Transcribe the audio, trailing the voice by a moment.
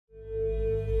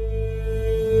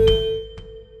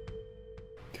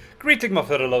Greeting my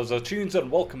fellow lovers of tunes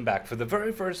and welcome back for the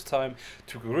very first time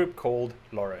to a group called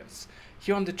Lawrence.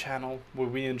 Here on the channel where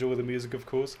we enjoy the music, of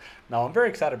course. Now I'm very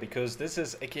excited because this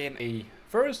is again a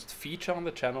first feature on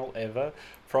the channel ever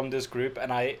from this group,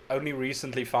 and I only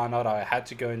recently found out, I had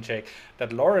to go and check,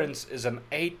 that Lawrence is an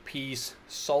 8-piece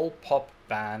soul pop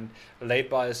band led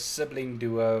by a sibling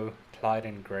duo, Clyde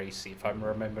and Gracie, if I'm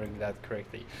remembering that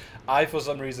correctly. I for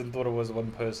some reason thought it was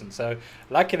one person, so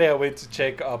luckily I went to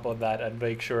check up on that and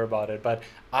make sure about it. But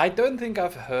I don't think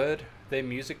I've heard their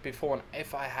music before, and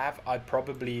if I have, I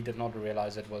probably did not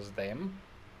realize it was them.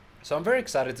 So I'm very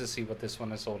excited to see what this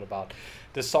one is all about.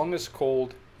 The song is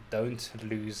called Don't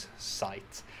Lose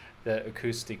Sight, the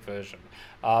acoustic version.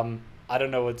 I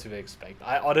don't know what to expect.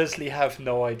 I honestly have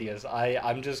no ideas.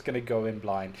 I'm just going to go in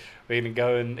blind. We're going to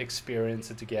go and experience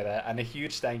it together. And a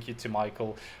huge thank you to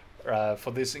Michael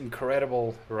for this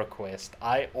incredible request.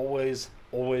 I always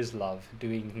love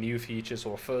doing new features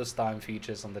or first time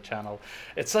features on the channel.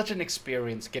 It's such an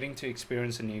experience, getting to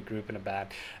experience a new group in a band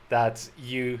that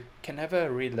you can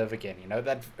never relive again. You know,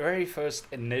 that very first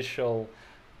initial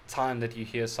time that you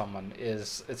hear someone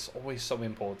it's always so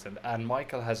important, and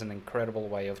Michael has an incredible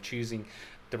way of choosing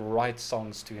the right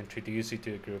songs to introduce you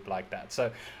to a group like that.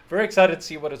 So very excited to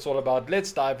see what it's all about.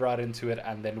 Let's dive right into it,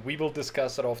 and then we will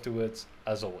discuss it afterwards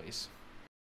as always.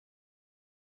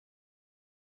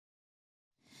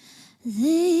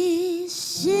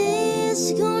 This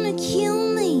is gonna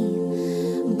kill me,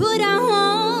 but I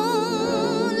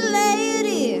won't let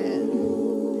it.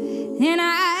 And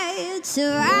I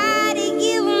try to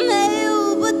give them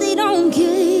hell, but they don't get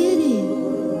it.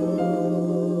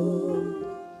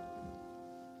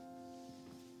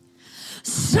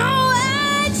 So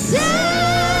I tell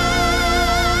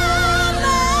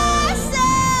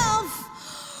myself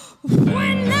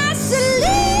when I sleep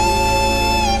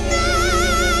at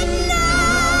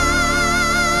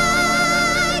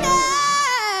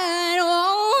night,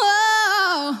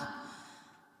 oh,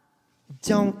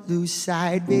 don't lose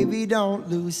sight, baby, don't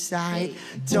lose sight.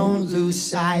 Don't lose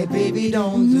sight, baby,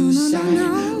 don't lose sight.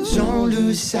 Don't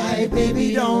lose sight,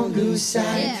 baby, don't lose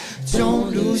sight.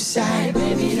 Don't lose sight,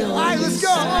 baby, don't lose sight. All right, let's go.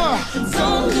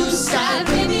 don't lose sight,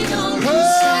 baby, don't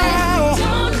lose sight.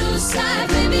 Don't lose sight,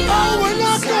 baby, don't Oh, we're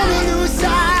not gonna lose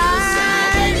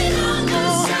sight. baby, don't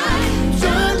lose sight.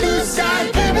 Don't lose sight,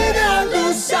 baby, don't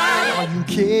lose sight. Are you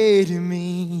kidding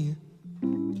me?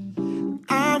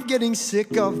 I'm getting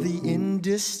sick of the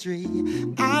industry.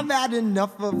 I've had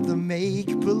enough of the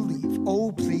make-believe.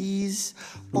 Oh please,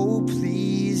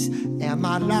 am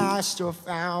I lost or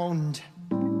found?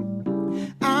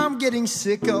 I'm getting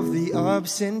sick of the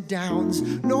ups and downs.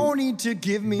 No need to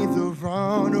give me the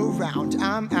run around.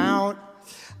 I'm out.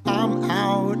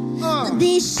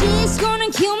 This shit's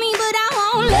gonna kill me, but I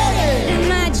won't let it.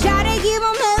 And I try to give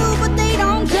them hell, but they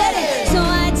don't get it. So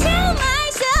I tell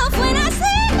myself when I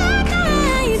sleep at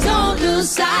night, don't lose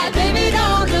sight, baby,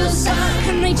 don't lose sight.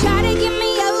 And they try to give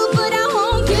me up, but I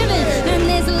won't give it. And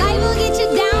this life will get you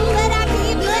down, but I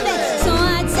keep living. So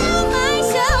I tell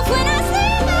myself when I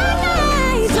sleep at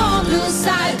night, don't lose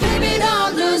sight, baby,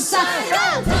 don't lose sight.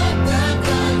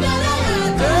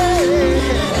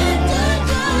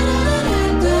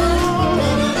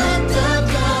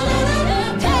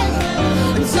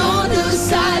 Don't lose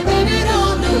sight, baby,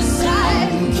 don't lose sight.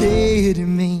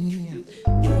 Kidding me?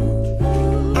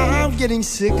 I'm getting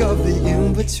sick of the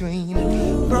in-between.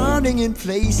 Running in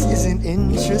place isn't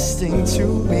interesting to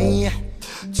me.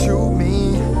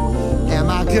 Am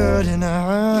I good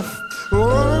enough?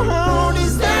 Oh,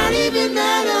 is that even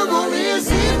that, or is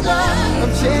it love?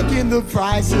 I'm checking the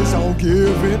prices, I'll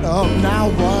give it up. Now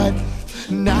what?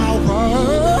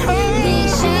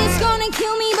 This shit's gonna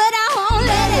kill me, but I won't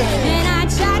let it. And I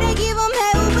try to give them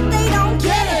hell, but they don't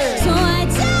get it. So I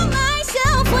tell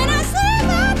myself when I sleep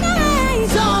at night,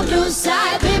 don't lose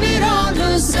sight, baby, don't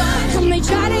lose sight. And they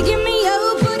try to give me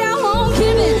up, but I won't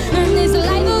give it. And this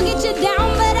life will get you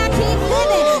down, but I keep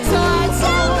living. So I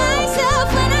tell myself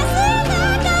when I sleep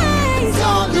at night,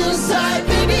 don't lose sight,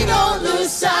 baby, don't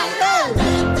lose sight.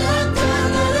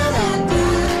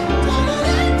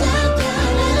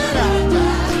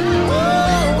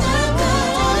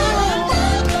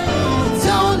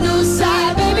 Don't lose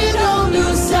sight, baby, don't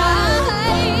lose sight.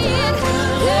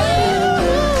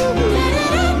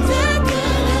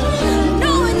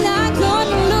 No, we're not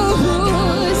gonna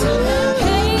lose.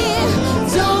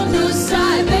 Don't lose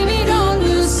sight, baby, don't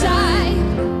lose sight.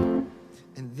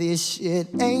 And this shit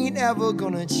ain't ever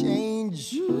gonna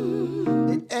change.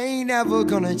 It ain't ever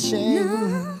gonna change.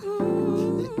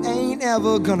 It ain't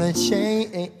ever gonna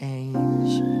change.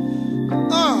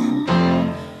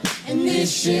 And this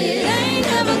shit ain't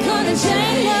never gonna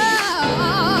change.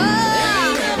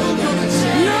 Ain't never gonna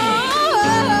change.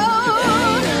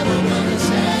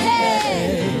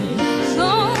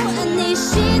 And this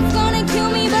shit's gonna kill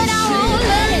me, but I won't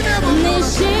let it. And this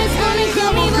shit's gonna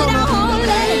kill me, but I won't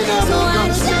let it. So I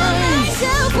tell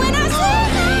myself when I sleep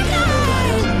at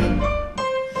night,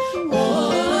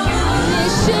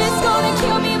 this shit's gonna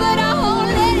kill me, but I won't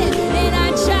let it. And I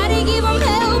try to give them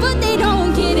hell, but they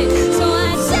don't get it. So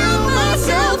I tell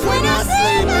myself when I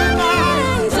sleep at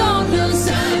night, don't lose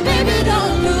sight, baby,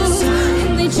 don't lose sight.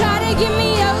 And they try to give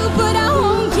me up, but I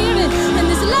won't give it. And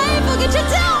this life will get you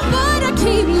down, but I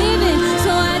keep living.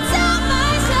 So I tell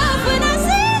myself when I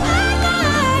sleep at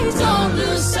night, don't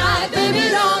lose sight, baby,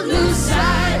 don't lose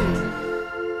sight.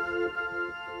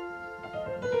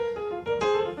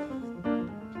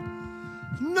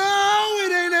 No,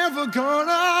 it ain't ever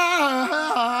gonna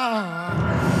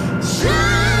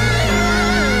Change.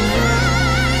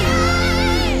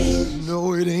 No,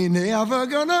 it ain't ever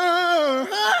gonna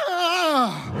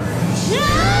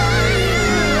Change.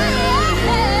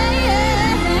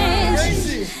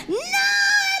 Crazy. No,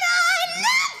 it ain't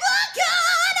never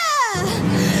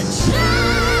gonna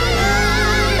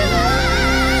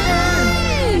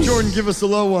change. Jordan, give us a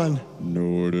low one.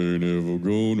 No, it ain't ever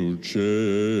gonna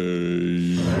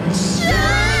change. Change.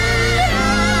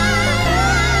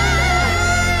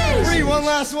 Three, one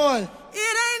last one.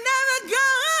 It ain't never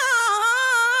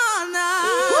gonna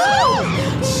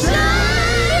change.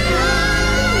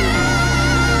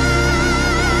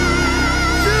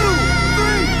 Two,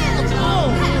 three, let's go.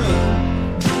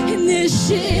 And this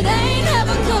shit ain't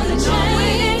never gonna change. It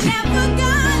ain't never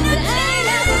gonna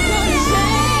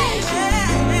change.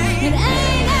 It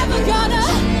ain't never gonna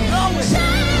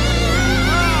change.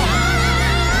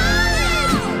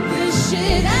 This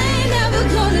shit ain't never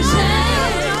gonna change.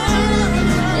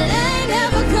 It ain't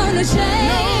never gonna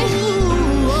change.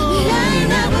 It ain't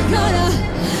never gonna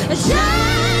change.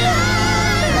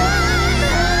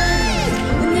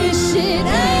 And this shit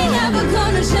ain't never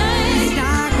gonna change.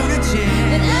 Not gonna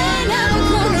change. It ain't never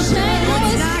gonna change.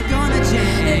 It's not gonna It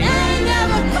change. ain't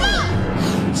never gonna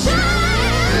change.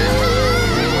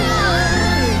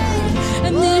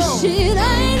 And this shit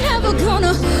ain't never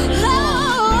gonna.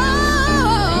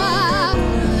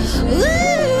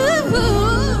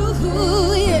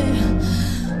 Ooh, yeah.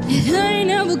 It ain't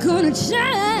never gonna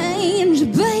change,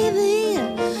 baby.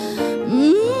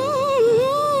 Mm.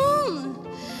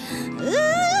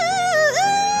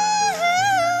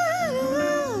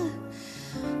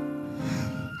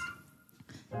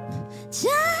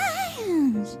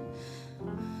 Change.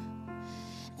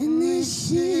 And this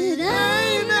shit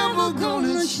ain't never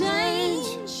gonna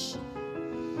change.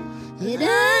 It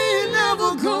ain't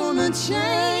never gonna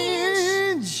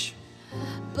change.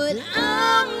 But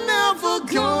I'm never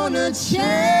gonna change.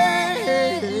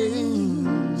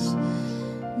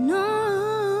 No.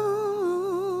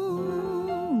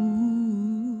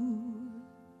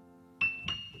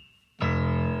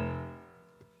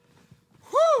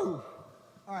 Whew.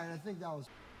 All right, I think that was.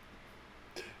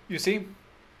 You see?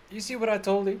 You see what I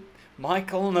told you?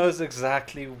 Michael knows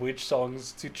exactly which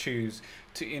songs to choose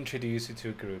to introduce you to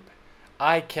a group.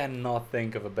 I cannot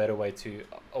think of a better way to,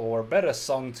 or a better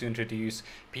song to introduce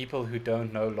people who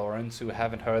don't know Lawrence, who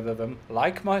haven't heard of them,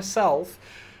 like myself,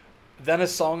 than a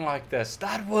song like this.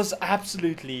 That was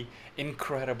absolutely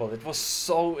incredible. It was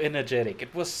so energetic.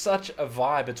 It was such a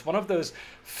vibe. It's one of those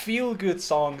feel-good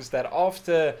songs that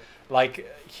after like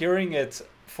hearing it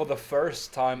for the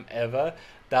first time ever,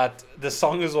 that the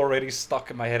song is already stuck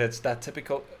in my head. It's that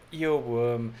typical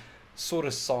earworm sort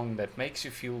of song that makes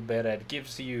you feel better. It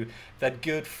gives you that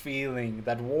good feeling,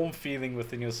 that warm feeling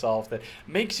within yourself that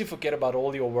makes you forget about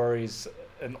all your worries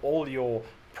and all your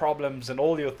problems and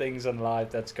all your things in life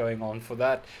that's going on for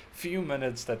that few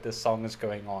minutes that this song is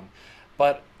going on.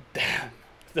 But damn,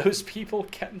 those people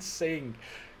can sing.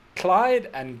 Clyde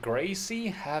and Gracie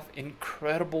have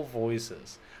incredible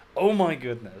voices. Oh my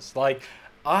goodness. Like,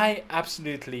 I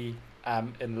absolutely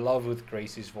am in love with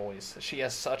Gracie's voice. She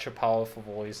has such a powerful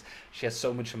voice. She has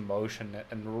so much emotion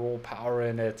and raw power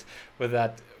in it, with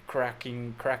that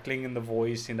crackling in the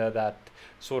voice, you know, that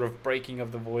sort of breaking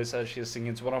of the voice as she's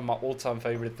singing. It's one of my all-time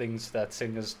favorite things that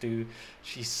singers do.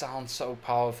 She sounds so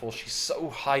powerful. She's so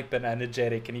hype and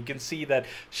energetic, and you can see that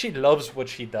she loves what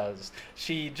she does.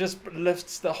 She just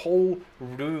lifts the whole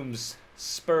room's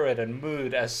spirit and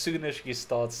mood as soon as she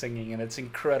starts singing, and it's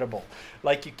incredible.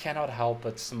 Like, you cannot help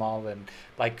but smile and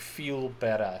like feel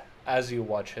better as you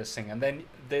watch her sing. And then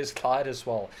there's Clyde as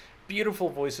well, beautiful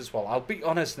voice as well. I'll be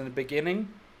honest, in the beginning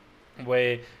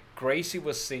where Gracie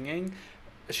was singing,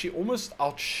 she almost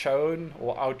outshined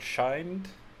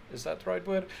Is that the right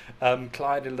word?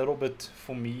 Collide a little bit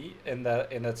for me in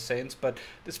that sense, but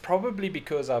it's probably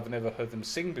because I've never heard them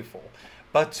sing before.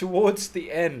 But towards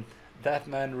the end, that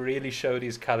man really showed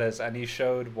his colors, and he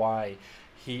showed why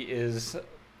he is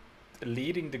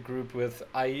leading the group with,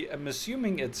 I am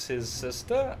assuming it's his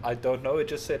sister. I don't know. It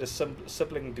just said a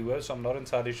sibling duo, so I'm not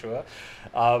entirely sure.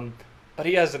 But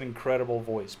he has an incredible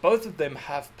voice. Both of them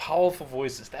have powerful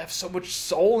voices. They have so much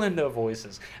soul in their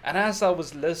voices. And as I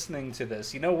was listening to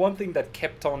this, one thing that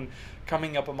kept on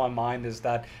coming up in my mind is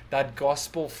that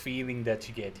gospel feeling that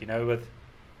you get, with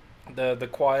the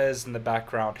choirs in the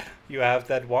background. You have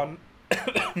that one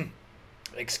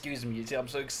excuse me, you see, I'm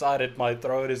so excited, my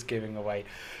throat is giving away.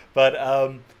 But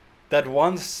that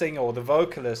one singer or the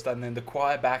vocalist and then the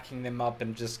choir backing them up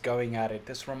and just going at it,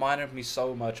 this reminded me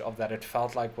so much of that. It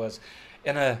felt like was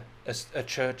in a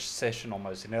church session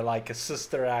almost, like a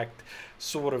sister act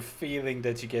sort of feeling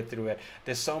that you get through it.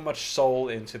 There's so much soul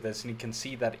into this, and you can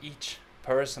see that each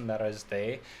person that is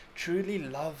there truly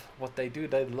love what they do.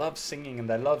 They love singing and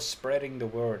they love spreading the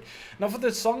word. Now for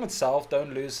the song itself,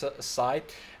 Don't Lose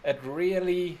Sight, it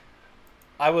really,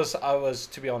 I was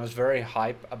to be honest very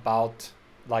hype about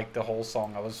like the whole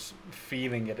song. I was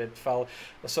feeling it. It felt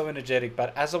so energetic.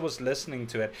 But as I was listening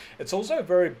to it, it's also a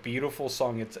very beautiful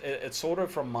song. It sort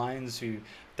of reminds you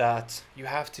that you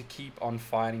have to keep on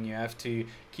fighting. You have to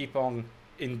keep on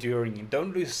enduring, and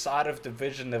don't lose sight of the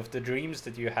vision, of the dreams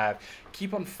that you have.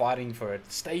 Keep on fighting for it.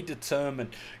 Stay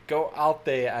determined. Go out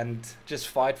there and just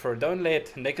fight for it. Don't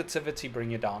let negativity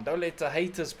bring you down. Don't let the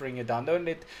haters bring you down. Don't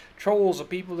let trolls or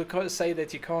people who say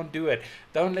that you can't do it,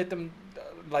 don't let them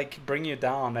like bring you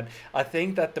down. And I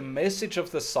think that the message of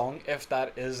the song, if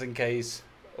that is in case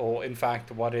or in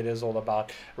fact what it is all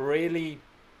about, really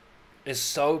is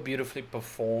so beautifully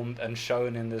performed and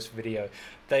shown in this video.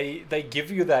 They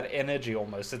give you that energy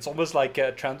almost. It's almost like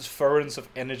a transference of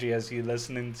energy as you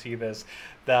listen to this,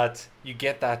 that you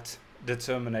get that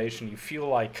determination. You feel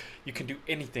like you can do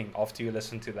anything after you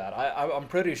listen to that. I'm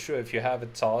pretty sure if you have a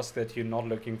task that you're not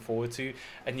looking forward to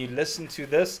and you listen to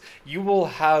this, you will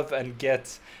have and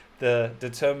get the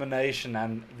determination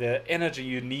and the energy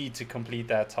you need to complete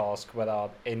that task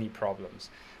without any problems.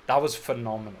 That was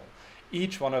phenomenal.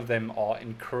 Each one of them are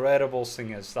incredible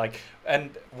singers. And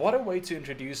what a way to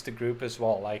introduce the group as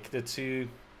well. Like the two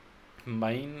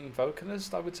main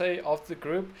vocalists, I would say, of the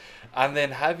group, and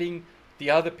then having the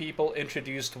other people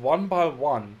introduced one by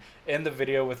one in the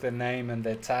video with their name and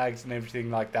their tags and everything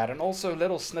like that, and also a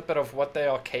little snippet of what they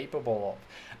are capable of.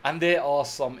 And there are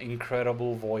some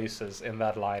incredible voices in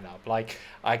that lineup. Like,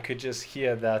 I could just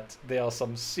hear that there are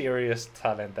some serious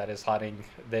talent that is hiding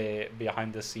there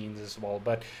behind the scenes as well.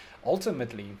 But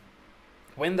ultimately,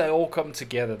 when they all come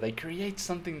together, they create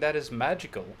something that is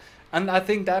magical. And I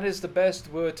think that is the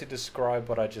best word to describe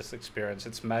what I just experienced.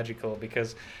 It's magical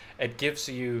because it gives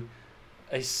you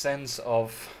a sense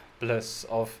of bliss,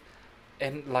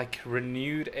 and like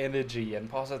renewed energy and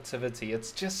positivity.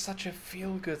 It's just such a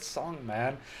feel-good song,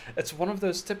 man. It's one of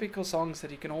those typical songs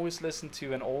that you can always listen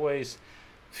to and always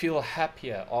feel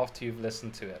happier after you've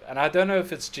listened to it. And I don't know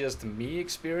if it's just me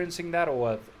experiencing that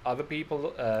or other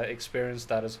people experience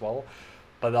that as well,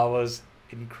 but that was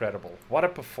incredible. What a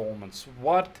performance.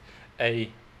 What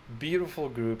a beautiful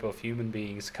group of human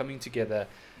beings coming together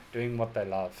doing what they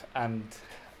love. And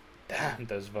damn,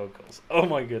 those vocals, oh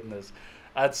my goodness,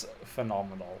 that's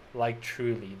phenomenal. Like,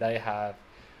 truly, they have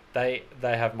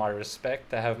my respect,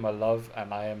 they have my love,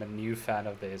 and I am a new fan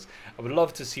of theirs. I would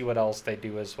love to see what else they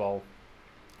do as well.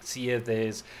 See if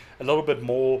there's a little bit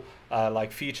more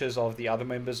like features of the other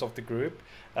members of the group,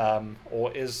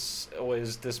 or is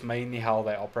this mainly how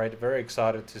they operate. Very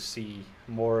excited to see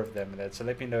more of them in it. So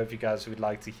let me know if you guys would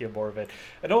like to hear more of it,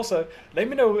 and also let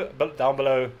me know down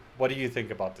below, what do you think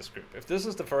about this group? If this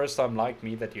is the first time, like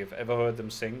me, that you've ever heard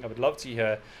them sing, I would love to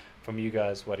hear from you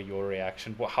guys. What are your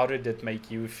reaction? How did it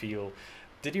make you feel?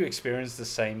 Did you experience the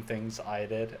same things I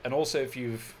did? And also, if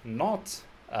you've not,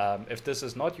 if this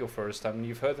is not your first time and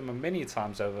you've heard them many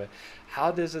times over, how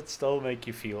does it still make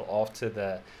you feel after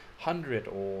the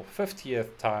 100th or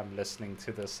 50th time listening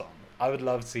to this song? I would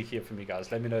love to hear from you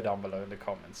guys. Let me know down below in the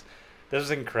comments. This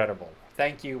was incredible.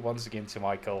 Thank you once again to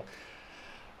Michael.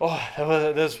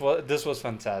 Oh, this was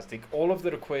fantastic. All of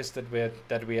the requests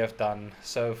that we have done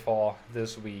so far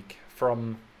this week,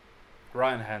 from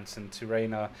Ryan Hansen to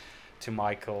Raina to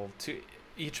Michael to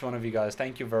each one of you guys,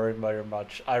 thank you very, very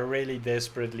much. I really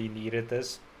desperately needed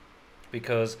this.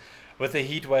 because with the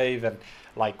heat wave and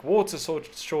like water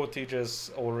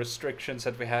shortages or restrictions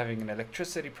that we're having and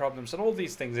electricity problems and all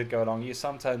these things that go along, you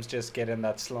sometimes just get in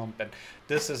that slump, and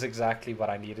this is exactly what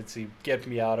I needed to get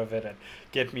me out of it and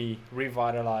get me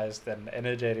revitalized and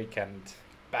energetic and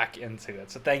back into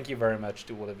it. So thank you very much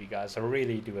to all of you guys. I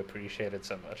really do appreciate it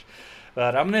so much.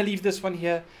 But I'm gonna leave this one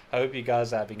here. I hope you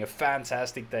guys are having a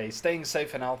fantastic day, staying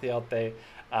safe and healthy out there.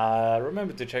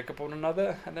 Remember to check up on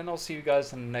another, and then I'll see you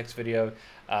guys in the next video.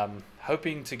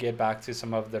 Hoping to get back to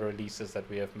some of the releases that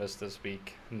we have missed this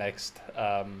week next,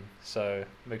 so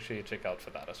make sure you check out for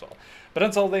that as well. But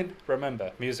until then,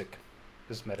 remember, music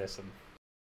is medicine.